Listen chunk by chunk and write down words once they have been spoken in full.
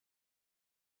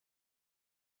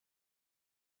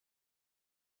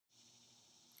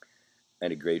I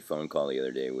had a great phone call the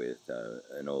other day with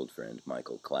an old friend,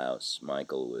 Michael Klaus.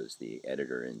 Michael was the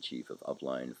editor-in-chief of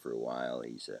Upline for a while.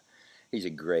 He's a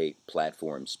great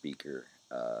platform speaker.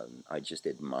 I just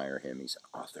admire him. He's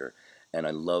an author, and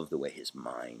I love the way his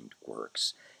mind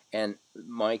works. And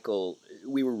Michael,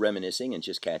 we were reminiscing and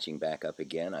just catching back up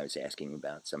again. I was asking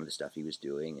about some of the stuff he was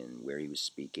doing and where he was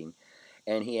speaking.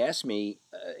 And he asked me,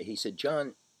 he said,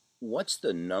 John, what's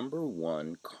the number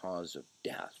one cause of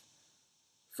death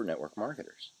for network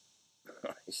marketers?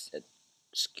 I said,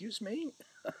 excuse me?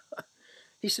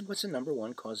 He said, what's the number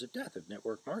one cause of death of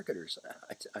network marketers?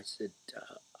 I said,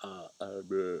 and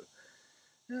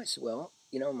I said, well,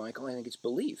 Michael, I think it's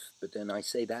belief. But then I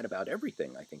say that about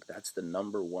everything. I think that's the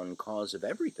number one cause of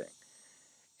everything.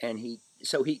 And he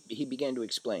began to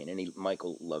explain, and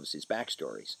Michael loves his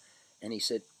backstories. And he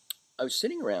said, I was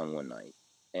sitting around one night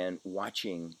and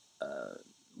watching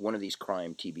one of these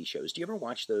crime TV shows. Do you ever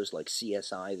watch those, like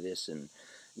CSI this and,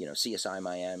 CSI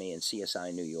Miami and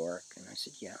CSI New York? And I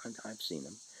said, yeah, I've seen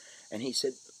them. And he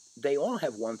said, they all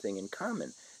have one thing in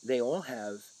common. They all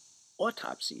have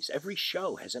autopsies. Every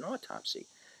show has an autopsy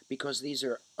because these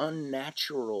are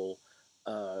unnatural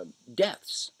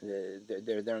deaths.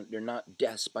 They're not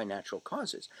deaths by natural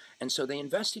causes. And so they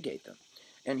investigate them.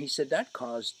 And he said that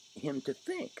caused him to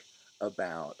think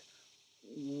about,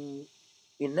 in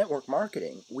network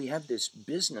marketing, we have this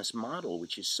business model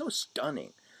which is so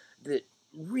stunning that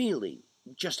really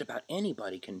just about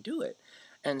anybody can do it.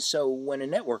 And so when a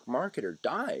network marketer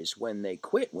dies, when they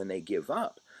quit, when they give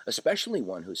up, especially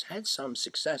one who's had some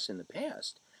success in the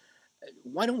past,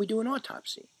 why don't we do an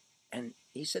autopsy? And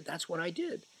he said, that's what I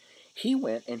did. He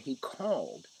went and he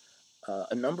called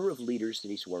a number of leaders that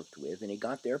he's worked with, and he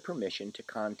got their permission to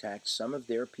contact some of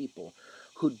their people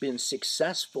who'd been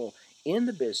successful in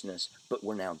the business but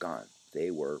were now gone.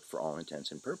 They were, for all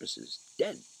intents and purposes,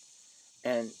 dead.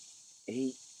 And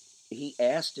he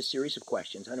asked a series of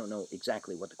questions. I don't know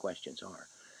exactly what the questions are,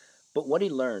 but what he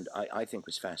learned, I think,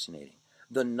 was fascinating.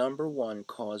 The number one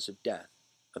cause of death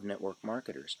of network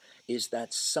marketers is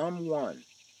that someone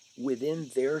within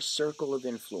their circle of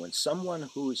influence, someone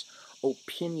whose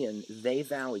opinion they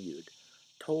valued,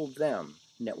 told them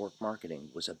network marketing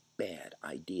was a bad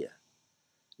idea.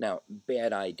 Now,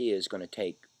 bad idea is going to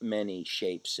take many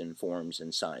shapes and forms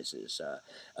and sizes.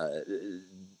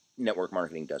 Network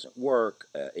marketing doesn't work.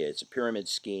 It's a pyramid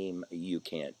scheme. You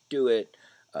can't do it.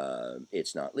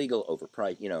 It's not legal,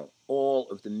 overpriced, all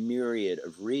of the myriad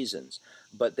of reasons.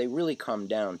 But they really come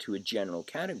down to a general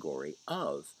category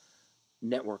of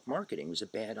network marketing was a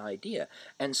bad idea.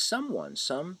 And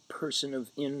some person of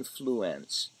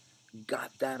influence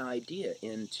got that idea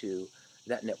into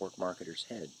that network marketer's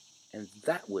head. And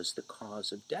that was the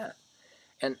cause of death.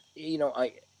 And,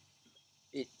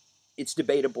 it's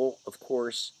debatable, of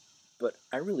course, but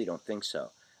I really don't think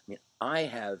so. I mean, I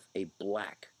have a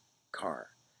black car,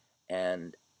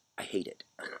 and I hate it.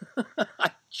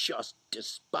 I just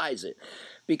despise it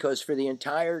because for the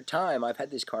entire time, I've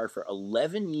had this car for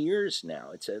 11 years now.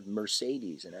 It's a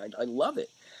Mercedes, and I love it.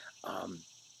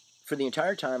 For the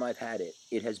entire time I've had it,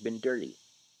 it has been dirty.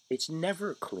 It's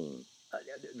never clean.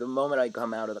 The moment I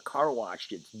come out of the car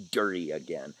wash, it's dirty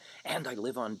again. And I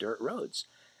live on dirt roads.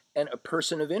 And a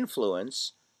person of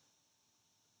influence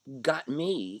got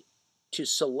me to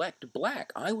select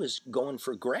black. I was going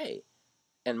for gray.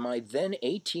 And my then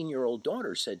 18-year-old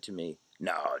daughter said to me,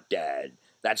 no, Dad,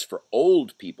 that's for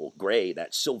old people. Gray,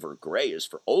 that silver gray is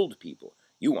for old people.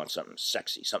 You want something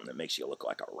sexy, something that makes you look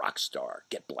like a rock star.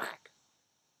 Get black.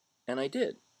 And I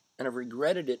did. And I've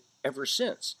regretted it ever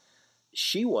since.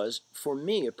 She was, for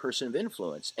me, a person of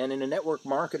influence. And in a network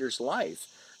marketer's life,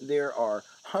 there are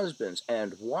husbands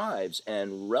and wives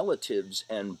and relatives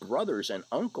and brothers and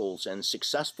uncles and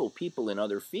successful people in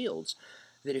other fields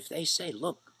that if they say,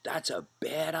 look, that's a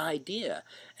bad idea,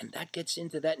 and that gets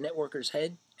into that networker's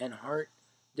head and heart,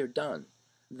 they're done.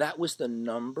 That was the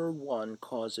number one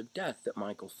cause of death that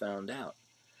Michael found out.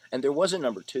 And there was a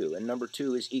number two, and number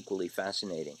two is equally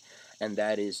fascinating, and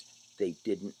that is they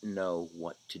didn't know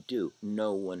what to do.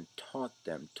 No one taught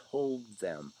them, told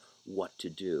them what to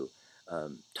do.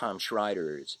 Tom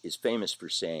Schreiter is famous for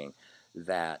saying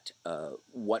that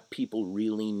what people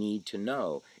really need to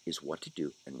know is what to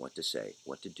do and what to say,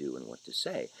 what to do and what to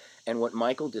say. And what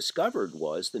Michael discovered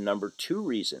was the number two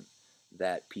reason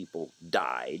that people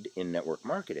died in network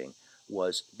marketing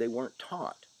was they weren't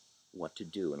taught what to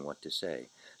do and what to say.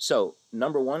 So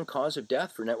number one cause of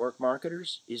death for network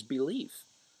marketers is belief.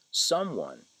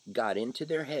 Someone got into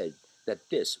their head that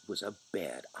this was a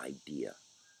bad idea.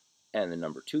 And the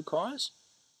number two cause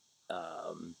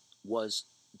was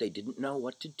they didn't know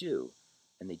what to do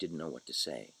and they didn't know what to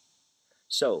say.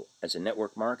 So, as a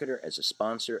network marketer, as a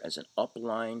sponsor, as an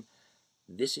upline,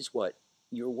 this is what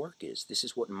your work is. This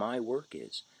is what my work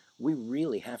is. We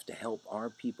really have to help our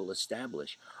people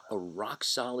establish a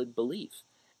rock-solid belief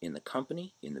in the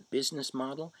company, in the business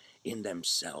model, in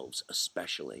themselves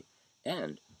especially.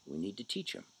 And we need to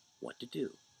teach them what to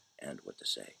do and what to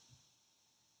say.